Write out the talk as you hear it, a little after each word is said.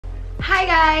Hi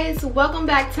guys, welcome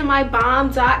back to my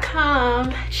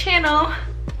bomb.com channel.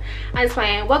 I'm just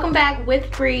playing. Welcome back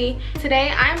with Bree. Today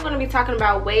I'm going to be talking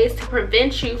about ways to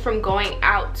prevent you from going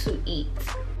out to eat.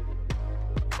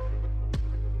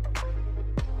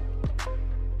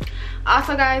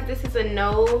 Also guys, this is a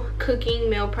no cooking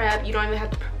meal prep. You don't even have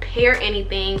to prepare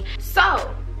anything.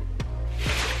 So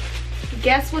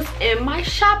guess what's in my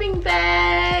shopping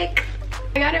bag?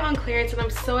 I got it on clearance and I'm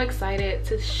so excited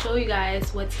to show you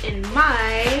guys what's in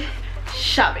my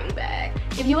shopping bag.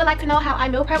 If you would like to know how I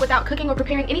meal prep without cooking or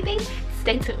preparing anything,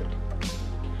 stay tuned.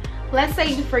 Let's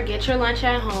say you forget your lunch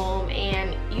at home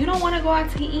and you don't want to go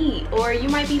out to eat, or you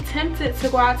might be tempted to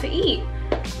go out to eat.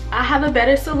 I have a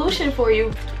better solution for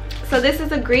you. So this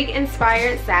is a Greek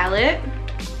inspired salad.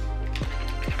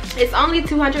 It's only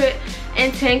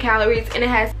 210 calories and it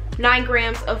has 9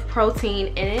 grams of protein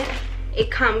in it. It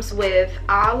comes with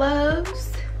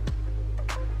olives,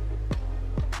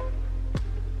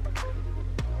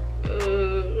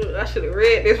 I should have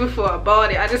read this before I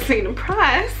bought it. I just seen the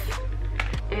price.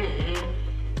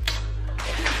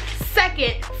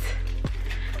 Second,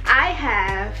 I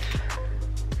have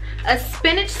a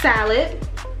spinach salad.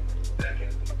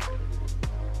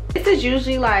 This is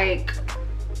usually like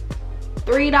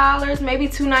 $3, maybe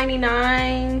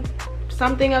 $2.99.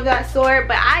 Something of that sort,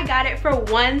 but I got it for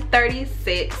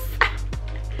 $136.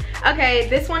 Okay,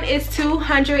 this one is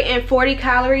 240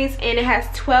 calories and it has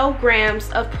 12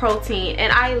 grams of protein,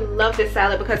 and I love this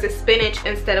salad because it's spinach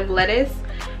instead of lettuce.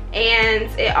 And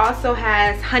it also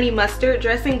has honey mustard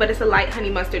dressing, but it's a light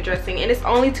honey mustard dressing, and it's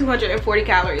only 240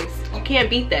 calories. You can't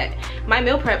beat that. My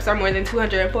meal preps are more than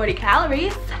 240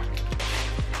 calories.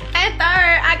 And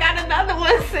third, I got another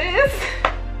one, sis.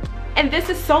 And this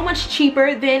is so much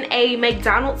cheaper than a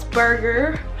McDonald's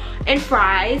burger and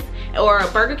fries, or a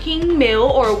Burger King meal,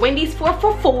 or a Wendy's 4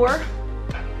 for $4.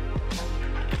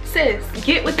 Sis,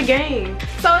 get with the game.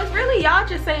 So it's really y'all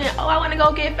just saying, oh, I want to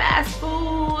go get fast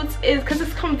foods is because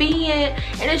it's convenient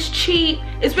and it's cheap.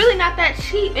 It's really not that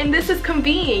cheap, and this is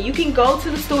convenient. You can go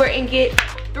to the store and get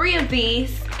 3 of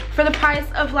these for the price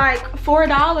of like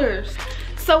 $4.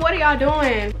 So what are y'all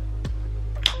doing?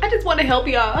 I just want to help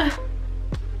y'all.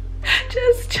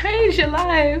 Just change your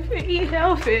life and eat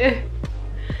healthy.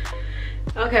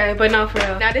 Okay, but no, for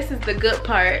real. Now this is the good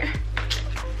part.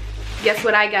 Guess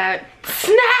what I got?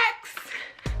 Snacks!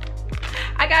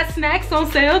 I got snacks on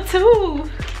sale too.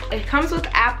 It comes with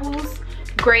apples,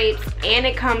 grapes, and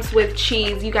it comes with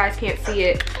cheese. You guys can't see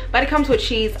it, but it comes with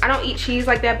cheese. I don't eat cheese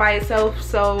like that by itself,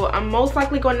 so I'm most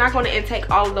likely not going to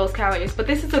intake all of those calories. But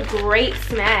this is a great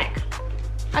snack.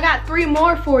 I got 3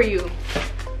 more for you.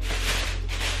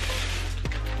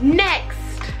 Next,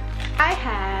 I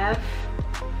have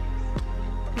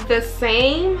the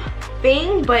same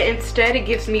thing, but instead it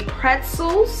gives me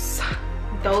pretzels.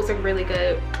 Those are really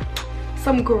good.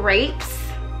 Some grapes,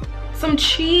 some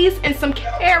cheese, and some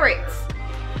carrots.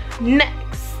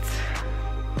 Next,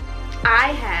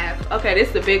 I have, okay, this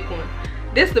is the big one.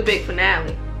 This is the big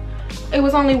finale. It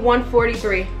was only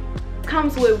 $143. It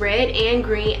comes with red and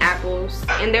green apples,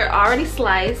 and they're already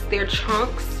sliced. They're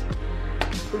chunks.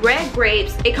 Red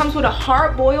grapes, it comes with a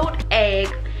hard-boiled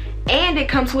egg, and it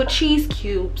comes with cheese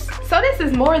cubes. So this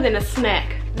is more than a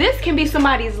snack. This can be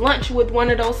somebody's lunch with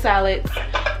one of those salads.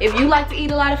 If you like to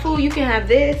eat a lot of food, you can have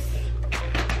this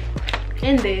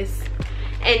and this,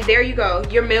 and there you go.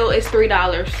 Your meal is $3.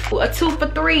 A 2 for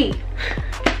 $3.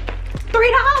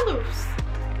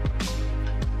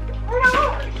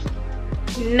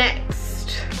 $3.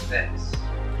 Next,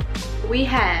 we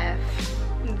have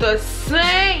the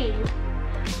same.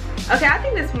 Okay, I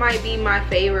think this might be my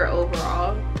favorite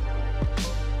overall.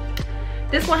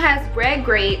 This one has red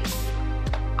grapes,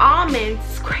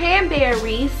 almonds,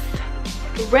 cranberries,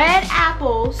 red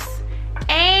apples,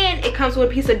 and it comes with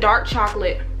a piece of dark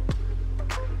chocolate.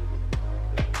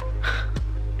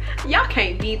 Y'all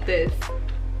can't beat this.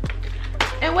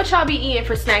 And what y'all be eating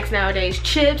for snacks nowadays?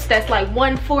 Chips, that's like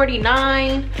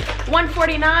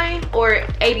 $1.49 or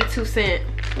 82 cents.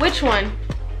 Which one?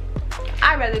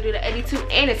 I'd rather do the 82,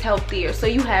 and it's healthier, so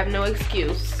you have no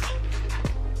excuse.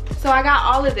 So I got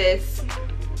all of this.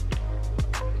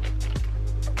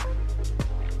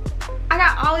 I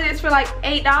got all of this for like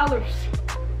 $8.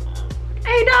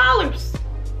 $8.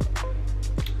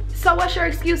 So what's your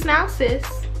excuse now, sis?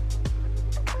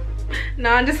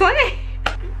 No, I'm just like,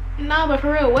 no, but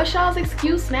for real, what's y'all's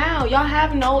excuse now? Y'all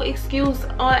have no excuse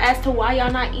as to why y'all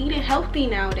not eating healthy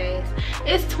nowadays.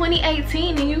 It's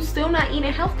 2018 and you still not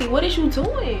eating healthy. What is you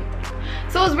doing?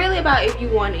 So it's really about if you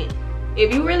want it.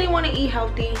 If you really want to eat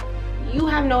healthy, you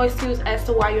have no excuse as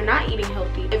to why you're not eating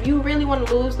healthy. If you really want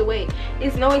to lose the weight,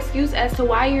 it's no excuse as to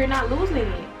why you're not losing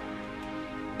it.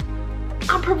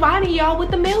 I'm providing y'all with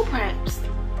the meal preps.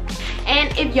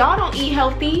 And if y'all don't eat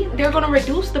healthy, they're gonna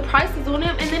reduce the prices on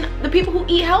them, and then the people who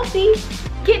eat healthy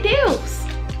get deals.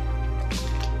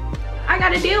 I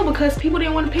got a deal because people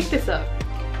didn't want to pick this up.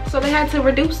 So they had to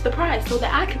reduce the price so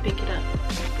that I could pick it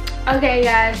up. Okay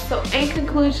guys, so in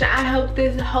conclusion, I hope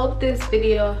this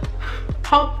video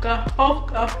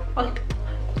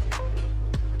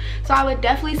So I would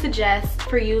definitely suggest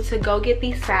for you to go get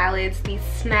these salads, these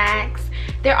snacks.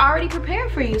 They're already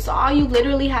prepared for you, so all you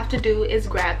literally have to do is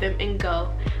grab them and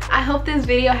go. I hope this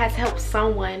video has helped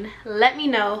someone. Let me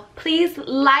know. Please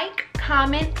like,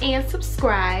 comment, and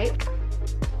subscribe.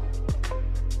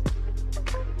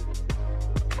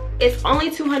 It's only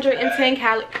 210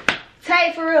 calories.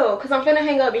 Tay, for real, because I'm finna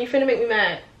hang up and you finna make me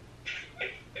mad.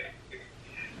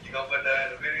 You gonna put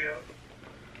that in the video?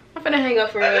 I'm finna hang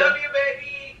up for real. I love you,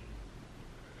 baby.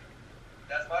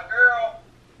 That's my girl.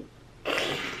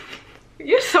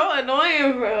 You're so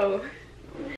annoying, bro.